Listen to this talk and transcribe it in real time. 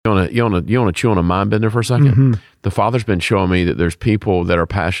to chew on a mind bender for a second? Mm-hmm. The Father's been showing me that there's people that are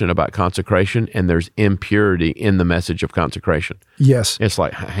passionate about consecration, and there's impurity in the message of consecration. Yes. It's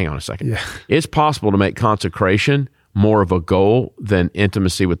like, hang on a second. Yeah. It's possible to make consecration more of a goal than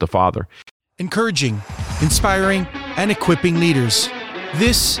intimacy with the Father. Encouraging, inspiring, and equipping leaders.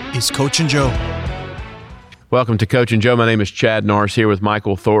 This is Coach and Joe. Welcome to Coach and Joe. My name is Chad Norris here with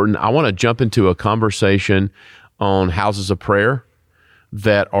Michael Thornton. I want to jump into a conversation on houses of prayer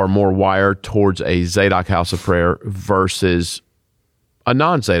that are more wired towards a Zadok house of prayer versus a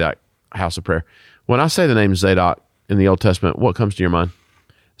non-Zadok house of prayer. When I say the name Zadok in the Old Testament, what comes to your mind?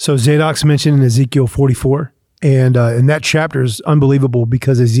 So Zadok's mentioned in Ezekiel 44. And that chapter is unbelievable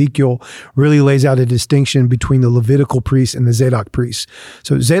because Ezekiel really lays out a distinction between the Levitical priests and the Zadok priests.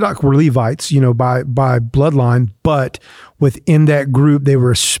 So Zadok were Levites, by bloodline, but within that group, they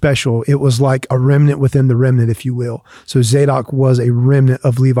were special. It was like a remnant within the remnant, if you will. So Zadok was a remnant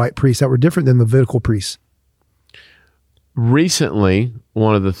of Levite priests that were different than Levitical priests. Recently,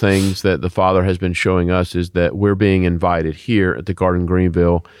 one of the things that the Father has been showing us is that we're being invited here at the Garden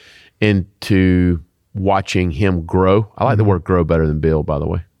Greenville into watching him grow. I like the word grow better than build, by the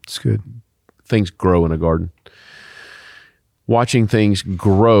way. It's good. Things grow in a garden. Watching things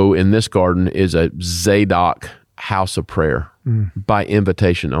grow in this garden is a Zadok house of prayer by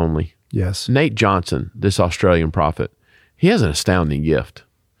invitation only. Yes. Nate Johnson, this Australian prophet, he has an astounding gift.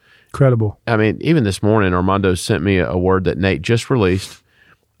 Incredible. I mean, even this morning, Armando sent me a word that Nate just released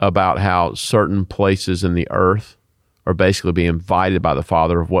about how certain places in the earth are basically being invited by the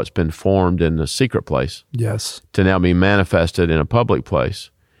Father of what's been formed in the secret place. Yes. To now be manifested in a public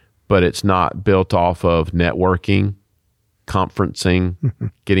place. But it's not built off of networking, conferencing,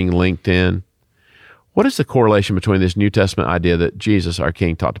 getting linked in. What is the correlation between this New Testament idea that Jesus, our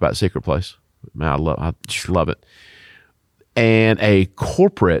King, talked about secret place? Man, I just love it. And a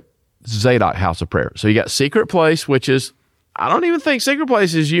corporate Zadok house of prayer. So you got secret place, which is, I don't even think secret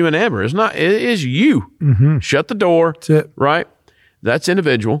place is you and Amber. It's not. It is you. Mm-hmm. Shut the door. That's it. Right? That's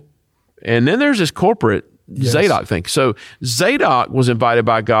individual. And then there's this corporate Zadok thing. So Zadok was invited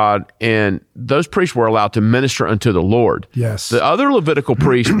by God, and those priests were allowed to minister unto the Lord. Yes. The other Levitical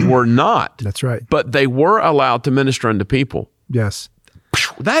priests were not. That's right. But they were allowed to minister unto people. Yes.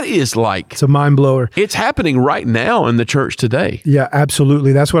 That is like... It's a mind blower. It's happening right now in the church today. Yeah,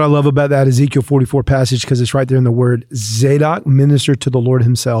 absolutely. That's what I love about that Ezekiel 44 passage, because it's right there in the word. Zadok ministered to the Lord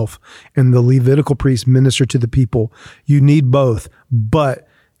himself, and the Levitical priests ministered to the people. You need both, but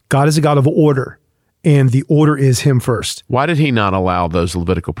God is a God of order, and the order is him first. Why did he not allow those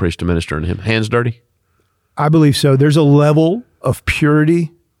Levitical priests to minister to him? Hands dirty? I believe so. There's a level of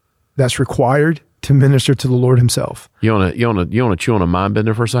purity that's required to minister to the Lord himself. You want to chew on a mind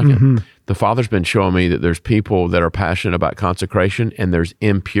bender for a second? Mm-hmm. The Father's been showing me that there's people that are passionate about consecration, and there's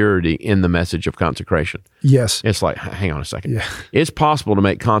impurity in the message of consecration. Yes. It's like, hang on a second. Yeah. It's possible to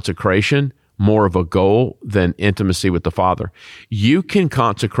make consecration more of a goal than intimacy with the Father. You can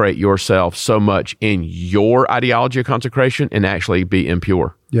consecrate yourself so much in your ideology of consecration and actually be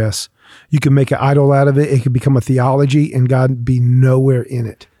impure. Yes. You can make an idol out of it. It could become a theology, and God be nowhere in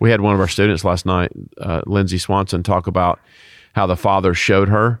it. We had one of our students last night, Lindsay Swanson, talk about how the Father showed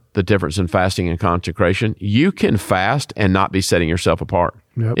her the difference in fasting and consecration. You can fast and not be setting yourself apart.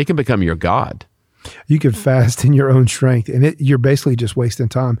 Yep. It can become your God. You can fast in your own strength, and you're basically just wasting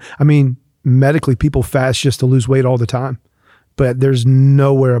time. I mean, medically, people fast just to lose weight all the time, but there's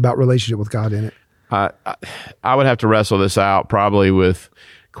nowhere about relationship with God in it. I would have to wrestle this out probably with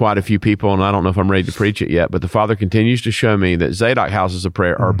quite a few people, and I don't know if I'm ready to preach it yet, but the Father continues to show me that Zadok houses of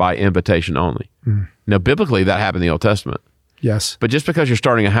prayer are by invitation only. Now, biblically, that happened in the Old Testament. Yes. But just because you're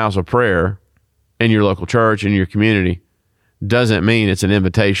starting a house of prayer in your local church, in your community, doesn't mean it's an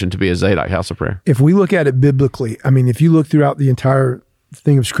invitation to be a Zadok house of prayer. If we look at it biblically, I mean, if you look throughout the entire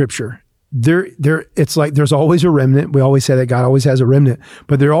thing of Scripture, it's like there's always a remnant. We always say that God always has a remnant,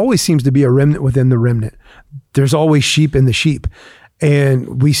 but there always seems to be a remnant within the remnant. There's always sheep in the sheep.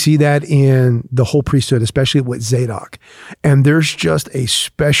 And we see that in the whole priesthood, especially with Zadok. And there's just a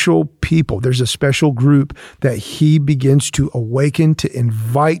special people. There's a special group that he begins to awaken, to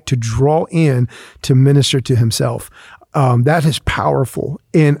invite, to draw in, to minister to himself. That is powerful.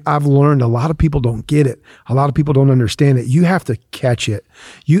 And I've learned a lot of people don't get it. A lot of people don't understand it. You have to catch it.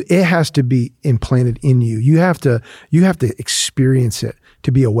 It has to be implanted in you. You have to experience it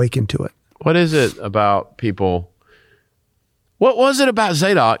to be awakened to it. What is it about people? What was it about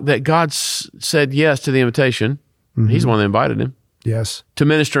Zadok that God said yes to the invitation? Mm-hmm. He's the one that invited him. Yes. To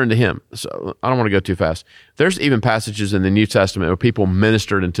minister unto him. So I don't want to go too fast. There's even passages in the New Testament where people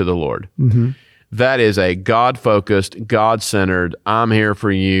ministered unto the Lord. Mm-hmm. That is a God-focused, God-centered, I'm here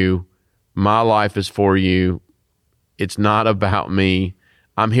for you. My life is for you. It's not about me.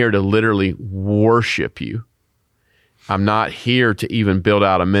 I'm here to literally worship you. I'm not here to even build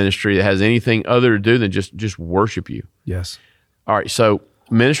out a ministry that has anything other to do than just worship you. Yes. All right, so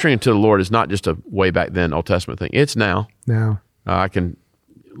ministering to the Lord is not just a way back then Old Testament thing. It's now. Now. I can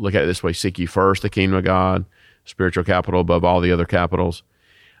look at it this way. Seek ye first the kingdom of God, spiritual capital above all the other capitals.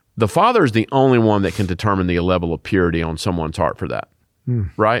 The Father is the only one that can determine the level of purity on someone's heart for that,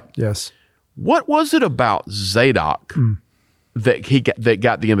 right? Yes. What was it about Zadok that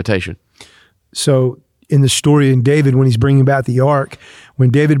got the invitation? So in the story in David, when he's bringing back the ark,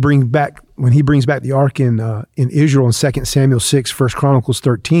 when he brings back the ark in Israel in 2 Samuel 6, 1 Chronicles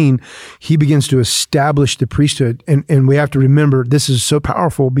 13, he begins to establish the priesthood. And we have to remember, this is so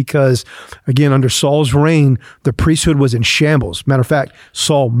powerful because, again, under Saul's reign, the priesthood was in shambles. Matter of fact,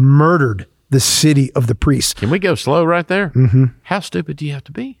 Saul murdered the city of the priests. Can we go slow right there? Mm-hmm. How stupid do you have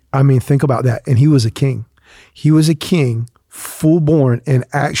to be? I mean, think about that. And he was a king. He was a king, full-born, and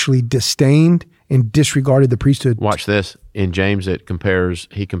actually disdained and disregarded the priesthood. Watch this. In James, he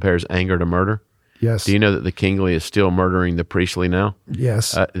compares anger to murder. Yes. Do you know that the kingly is still murdering the priestly now?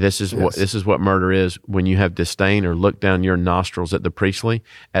 Yes. This is what murder is, when you have disdain or look down your nostrils at the priestly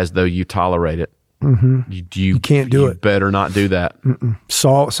as though you tolerate it. Mm-hmm. You can't do it. You better not do that.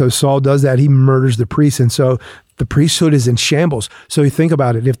 Saul does that. He murders the priest. And so the priesthood is in shambles. So you think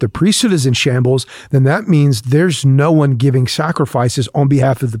about it. If the priesthood is in shambles, then that means there's no one giving sacrifices on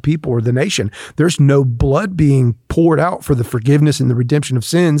behalf of the people or the nation. There's no blood being poured out for the forgiveness and the redemption of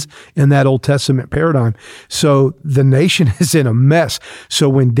sins in that Old Testament paradigm. So the nation is in a mess. So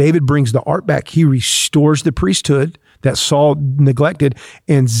when David brings the ark back, he restores the priesthood that Saul neglected.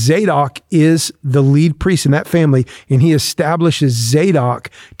 And Zadok is the lead priest in that family. And he establishes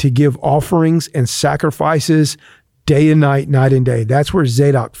Zadok to give offerings and sacrifices day and night, night and day. That's where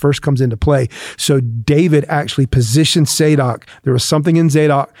Zadok first comes into play. So David actually positioned Zadok. There was something in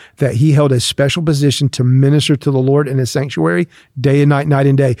Zadok that he held a special position to minister to the Lord in his sanctuary day and night, night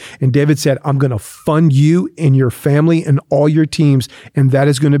and day. And David said, I'm going to fund you and your family and all your teams, and that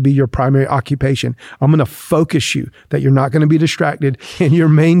is going to be your primary occupation. I'm going to focus you that you're not going to be distracted, and your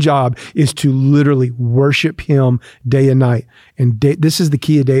main job is to literally worship him day and night. And this is the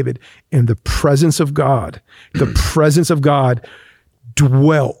key of David. And the presence of God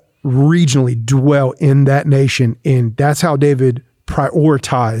dwelt in that nation. And that's how David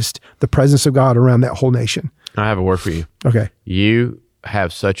prioritized the presence of God around that whole nation. I have a word for you. Okay. You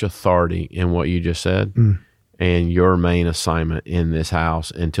have such authority in what you just said. And your main assignment in this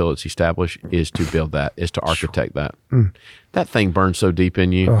house until it's established is to build that, is to architect that. That thing burns so deep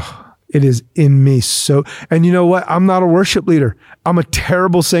in you. It is in me. And you know what? I'm not a worship leader. I'm a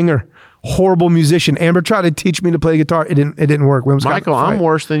terrible singer, horrible musician. Amber tried to teach me to play guitar. It didn't work. Michael, I'm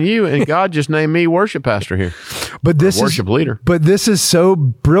worse than you, and God just named me worship pastor here. But this worship leader. But this is so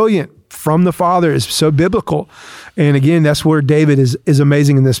brilliant from the Father. It's so biblical. And again, that's where David is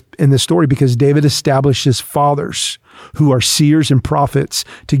amazing in this story, because David establishes fathers who are seers and prophets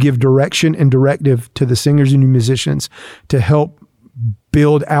to give direction and directive to the singers and musicians to help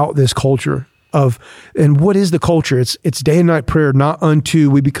build out this culture of, and what is the culture? It's day and night prayer, not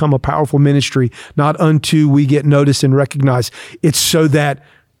unto we become a powerful ministry, not unto we get noticed and recognized. It's so that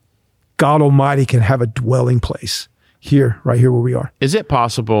God Almighty can have a dwelling place right here where we are. Is it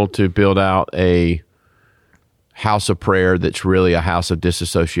possible to build out a house of prayer that's really a house of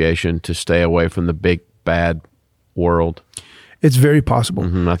disassociation to stay away from the big bad world? It's very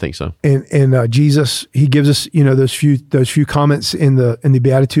possible. I think so. And Jesus, he gives us, those few comments in the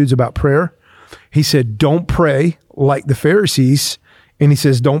Beatitudes about prayer. He said, don't pray like the Pharisees. And he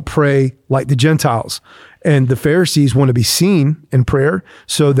says, don't pray like the Gentiles. And the Pharisees want to be seen in prayer.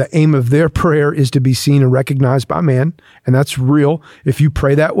 So the aim of their prayer is to be seen and recognized by man. And that's real. If you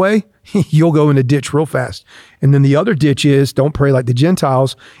pray that way, you'll go in a ditch real fast. And then the other ditch is don't pray like the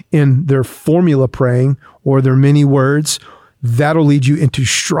Gentiles in their formula praying or their many words. That'll lead you into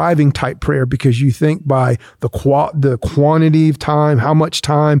striving type prayer, because you think by the quantity of time, how much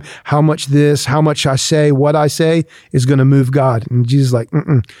this, how much I say, what I say is going to move God. And Jesus is like,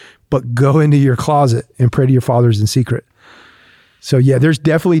 but go into your closet and pray to your fathers in secret. So yeah, there's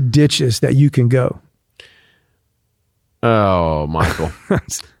definitely ditches that you can go. Oh, Michael.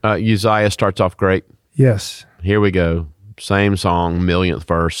 Uzziah starts off great. Yes. Here we go. Same song, millionth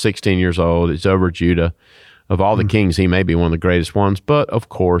verse, 16 years old. It's over Judah. Of all the kings, he may be one of the greatest ones. But, of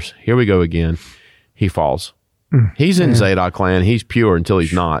course, here we go again. He falls. He's in Zadok land. He's pure until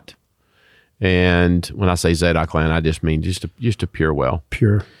he's not. And when I say Zadok land, I just mean just a pure well.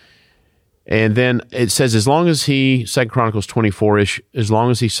 Pure. And then it says, as long as he, 2 Chronicles 24-ish, as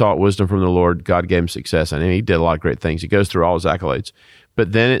long as he sought wisdom from the Lord, God gave him success. I mean, he did a lot of great things. He goes through all his accolades.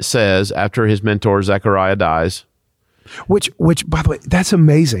 But then it says, after his mentor, Zechariah, dies. Which, by the way, that's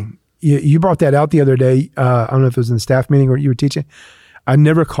amazing. You brought that out the other day. I don't know if it was in the staff meeting or you were teaching. I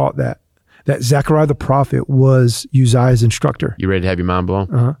never caught that Zechariah the prophet was Uzziah's instructor. You ready to have your mind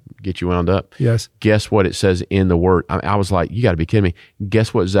blown? Uh-huh. Get you wound up? Yes. Guess what it says in the word? I was like, you got to be kidding me.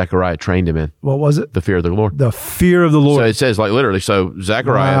 Guess what Zechariah trained him in? What was it? The fear of the Lord. The fear of the Lord. So it says, like, literally, so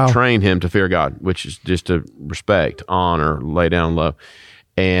Zechariah Wow. trained him to fear God, which is just to respect, honor, lay down low.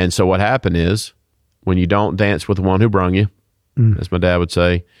 And so what happened is, when you don't dance with the one who brung you, as my dad would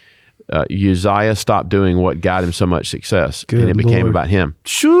say, Uzziah stopped doing what got him so much success. Good and it became Lord. about him.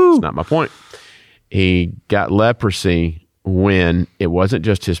 Shoo. That's not my point. He got leprosy when it wasn't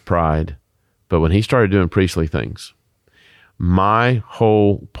just his pride, but when he started doing priestly things. My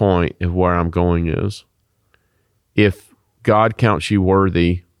whole point of where I'm going is, if God counts you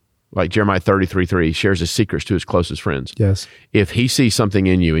worthy, like Jeremiah 33:3, he shares his secrets to his closest friends. Yes. If he sees something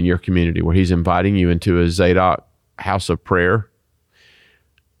in you, in your community, where he's inviting you into a Zadok house of prayer,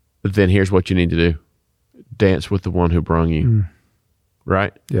 then here's what you need to do. Dance with the one who brung you.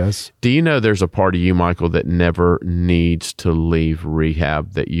 Right? Yes. Do you know there's a part of you, Michael, that never needs to leave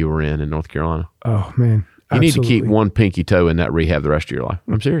rehab that you were in North Carolina? Oh, man. You need to keep Absolutely. one pinky toe in that rehab the rest of your life.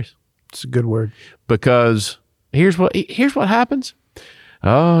 I'm serious. It's a good word. Because here's what happens.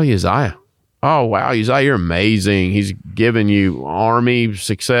 Oh, Uzziah. Oh, wow, Uzziah, you're amazing. He's giving you army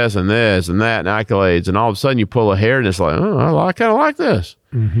success and this and that and accolades. And all of a sudden you pull a hair and it's like, oh, I kind of like this.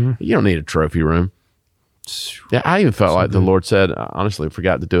 You don't need a trophy room. Yeah, I even felt like the Lord said, I honestly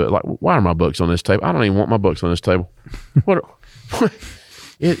forgot to do it. Like, why are my books on this table? I don't even want my books on this table.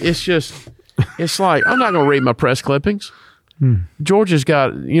 It's just, it's like, I'm not going to read my press clippings.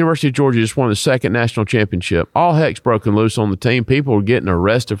 University of Georgia just won the second national championship. All heck's broken loose on the team. People are getting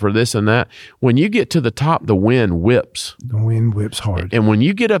arrested for this and that. When you get to the top, the wind whips. The wind whips hard. And when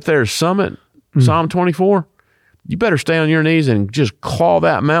you get up there, summit, Psalm 24, you better stay on your knees and just claw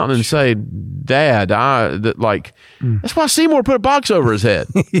that mountain and say, Dad, that's why Seymour put a box over his head.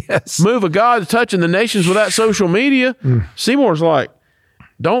 Yes. Move of God touching the nations without social media. Seymour's like,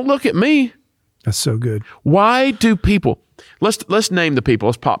 don't look at me. That's so good. Why do people, let's name the people,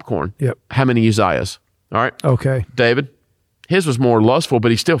 let's popcorn. Yep. How many Uzziahs? All right. Okay. David, his was more lustful, but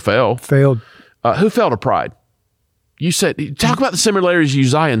he still fell. Failed. Who fell to pride? You said, talk about the similarities of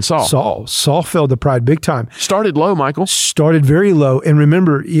Uzziah and Saul. Saul fell to pride big time. Started low, Michael. Started very low. And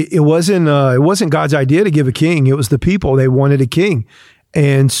remember, it wasn't God's idea to give a king. It was the people. They wanted a king.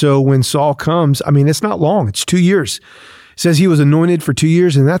 And so when Saul comes, I mean, it's not long. It's 2 years. It says he was anointed for 2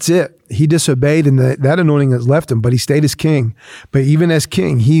 years and that's it. He disobeyed and that anointing has left him, but he stayed as king. But even as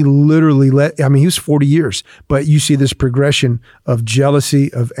king, he literally he was 40 years, but you see this progression of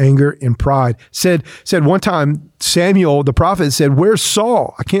jealousy, of anger and pride. Said one time, Samuel, the prophet, said, "Where's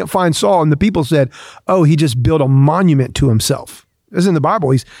Saul? I can't find Saul." And the people said, "Oh, he just built a monument to himself." This is in the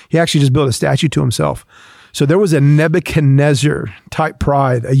Bible. He actually just built a statue to himself. So there was a Nebuchadnezzar type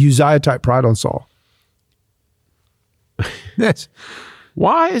pride, a Uzziah type pride on Saul. Yes.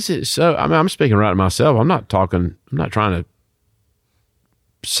 Why is it so? I mean, I'm speaking right to myself. I'm not trying to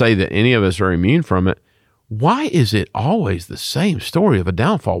say that any of us are immune from it. Why is it always the same story of a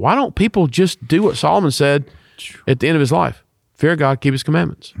downfall? Why don't people just do what Solomon said at the end of his life? Fear God, keep his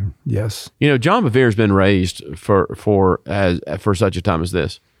commandments. Yes. You know, John Bevere has been raised for such a time as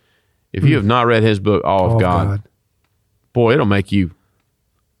this. If you have not read his book, All of God, boy, it'll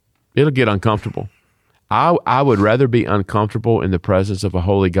get uncomfortable. I would rather be uncomfortable in the presence of a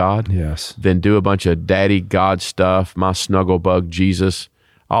holy God than do a bunch of daddy God stuff, my snuggle bug Jesus.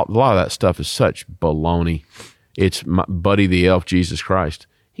 A lot of that stuff is such baloney. It's my buddy the elf, Jesus Christ.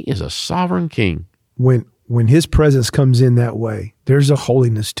 He is a sovereign king. When his presence comes in that way, there's a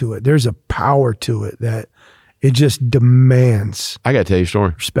holiness to it. There's a power to it that it just demands. I got to tell you a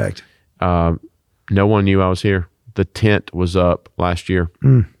story. Respect. No one knew I was here. The tent was up last year.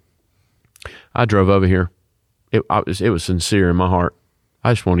 I drove over here. It was sincere in my heart.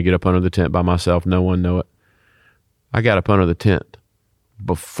 I just wanted to get up under the tent by myself. No one know it. I got up under the tent.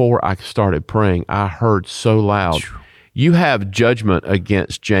 Before I started praying, I heard so loud, "You have judgment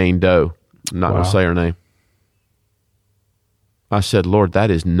against Jane Doe." I'm not going to say her name. I said, "Lord, that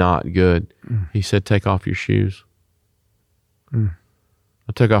is not good." He said, "Take off your shoes."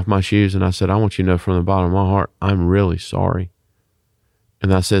 I took off my shoes and I said, "I want you to know from the bottom of my heart, I'm really sorry."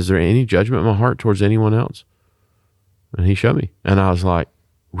 And I said, "Is there any judgment in my heart towards anyone else?" And he showed me. And I was like,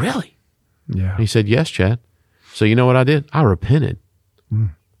 "Really?" Yeah. He said, "Yes, Chad." So you know what I did? I repented.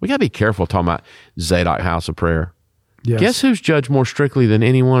 We got to be careful talking about Zadok house of prayer. Yes. Guess who's judged more strictly than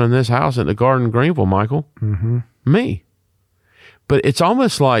anyone in this house at the Garden of Greenville, Michael? Mm-hmm. Me. But it's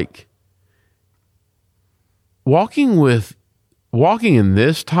almost like walking in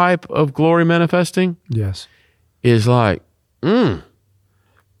this type of glory manifesting. Yes. Is like, Lord,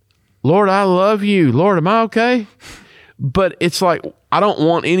 I love you. Lord, am I okay? But it's like, I don't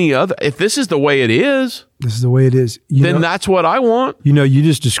want any other. If this is the way it is, this is the way it is. Then that's what I want. You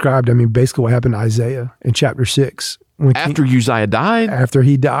just described, basically what happened to Isaiah in chapter 6. After Uzziah died? After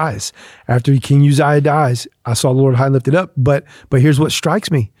he dies. After King Uzziah dies, I saw the Lord high lifted up. But here's what strikes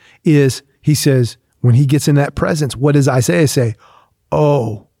me is he says, when he gets in that presence, what does Isaiah say?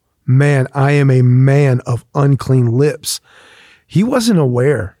 Oh, man, I am a man of unclean lips. He wasn't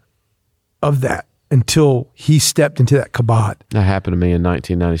aware of that until he stepped into that kabod. That happened to me in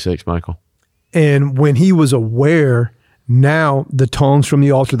 1996, Michael. And when he was aware, now the tongues from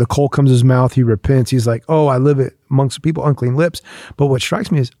the altar, the coal comes to his mouth, he repents. He's like, oh, I live it amongst people, unclean lips. But what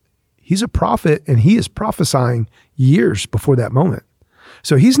strikes me is he's a prophet and he is prophesying years before that moment.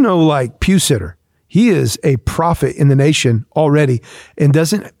 So he's no like pew sitter. He is a prophet in the nation already and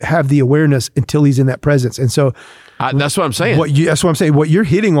doesn't have the awareness until he's in that presence. And so that's what I'm saying. That's what I'm saying. What you're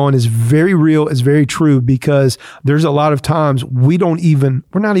hitting on is very real, is very true, because there's a lot of times we're not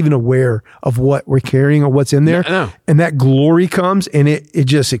even aware of what we're carrying or what's in there. No. And that glory comes and it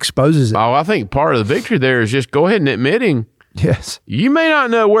just exposes it. Oh, I think part of the victory there is just go ahead and admitting. Yes. You may not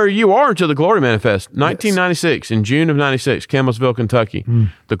know where you are until the glory manifests. 1996, in June of 96, Campbellsville, Kentucky,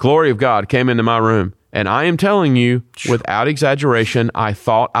 the glory of God came into my room. And I am telling you, without exaggeration, I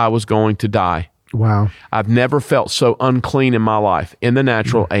thought I was going to die. Wow. I've never felt so unclean in my life. In the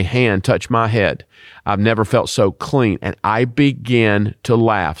natural, a hand touched my head. I've never felt so clean. And I began to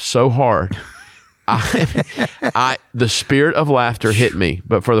laugh so hard. The spirit of laughter hit me.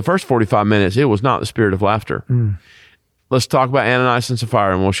 But for the first 45 minutes, it was not the spirit of laughter. Let's talk about Ananias and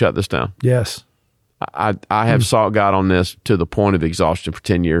Sapphira, and we'll shut this down. Yes. I have sought God on this to the point of exhaustion for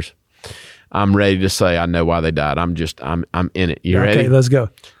 10 years. I'm ready to say I know why they died. I'm in it. You ready? Okay, let's go.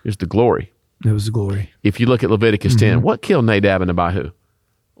 Here's the glory. It was the glory. If you look at Leviticus 10, what killed Nadab and Abihu?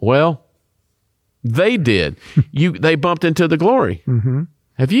 Well, they did. They bumped into the glory.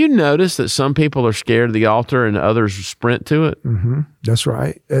 Have you noticed that some people are scared of the altar and others sprint to it? That's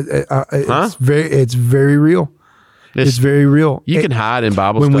right. It's very real. It's very real. You can hide in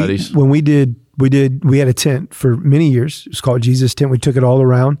Bible studies. We had a tent for many years. It was called Jesus Tent. We took it all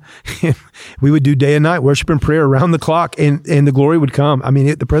around. We would do day and night worship and prayer around the clock, and the glory would come.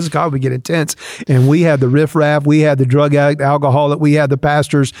 The presence of God would get intense. And we had the riffraff, we had the drug addict, alcoholic, we had the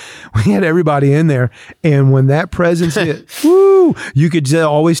pastors, we had everybody in there. And when that presence hit, woo, you could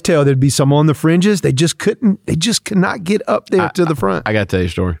always tell there'd be some on the fringes. They just could not get up there to the front. I got to tell you a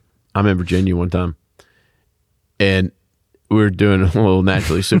story. I'm in Virginia one time, and we were doing a little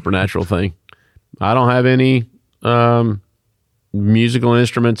naturally supernatural thing. I don't have any musical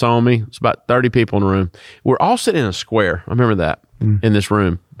instruments on me. It's about 30 people in the room. We're all sitting in a square. I remember that in this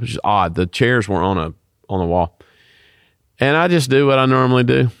room, which is odd. The chairs weren't on the wall. And I just do what I normally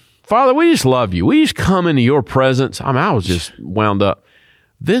do. Father, we just love you. We just come into your presence. I was just wound up.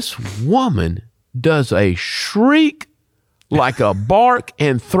 This woman does a shriek like a bark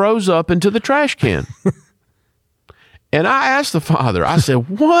and throws up into the trash can. And I asked the Father, I said,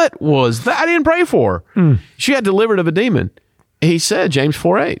 what was that? I didn't pray for her. She got delivered of a demon. He said, James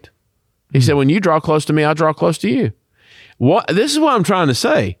 4:8. He said, when you draw close to me, I draw close to you. This is what I'm trying to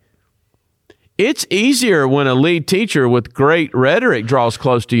say. It's easier when a lead teacher with great rhetoric draws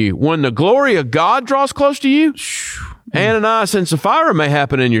close to you. When the glory of God draws close to you, Ananias and Sapphira may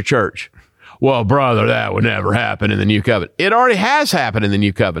happen in your church. Well, brother, that would never happen in the new covenant. It already has happened in the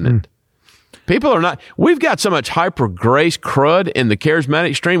new covenant. People are not, we've got so much hyper grace crud in the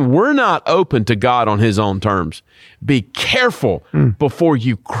charismatic stream. We're not open to God on his own terms. Be careful before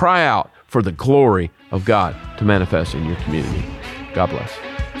you cry out for the glory of God to manifest in your community. God bless.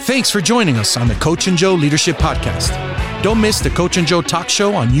 Thanks for joining us on the Coach and Joe Leadership Podcast. Don't miss the Coach and Joe Talk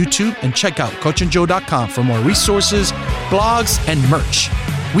Show on YouTube, and check out coachandjoe.com for more resources, blogs, and merch.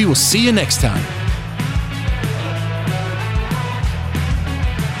 We will see you next time.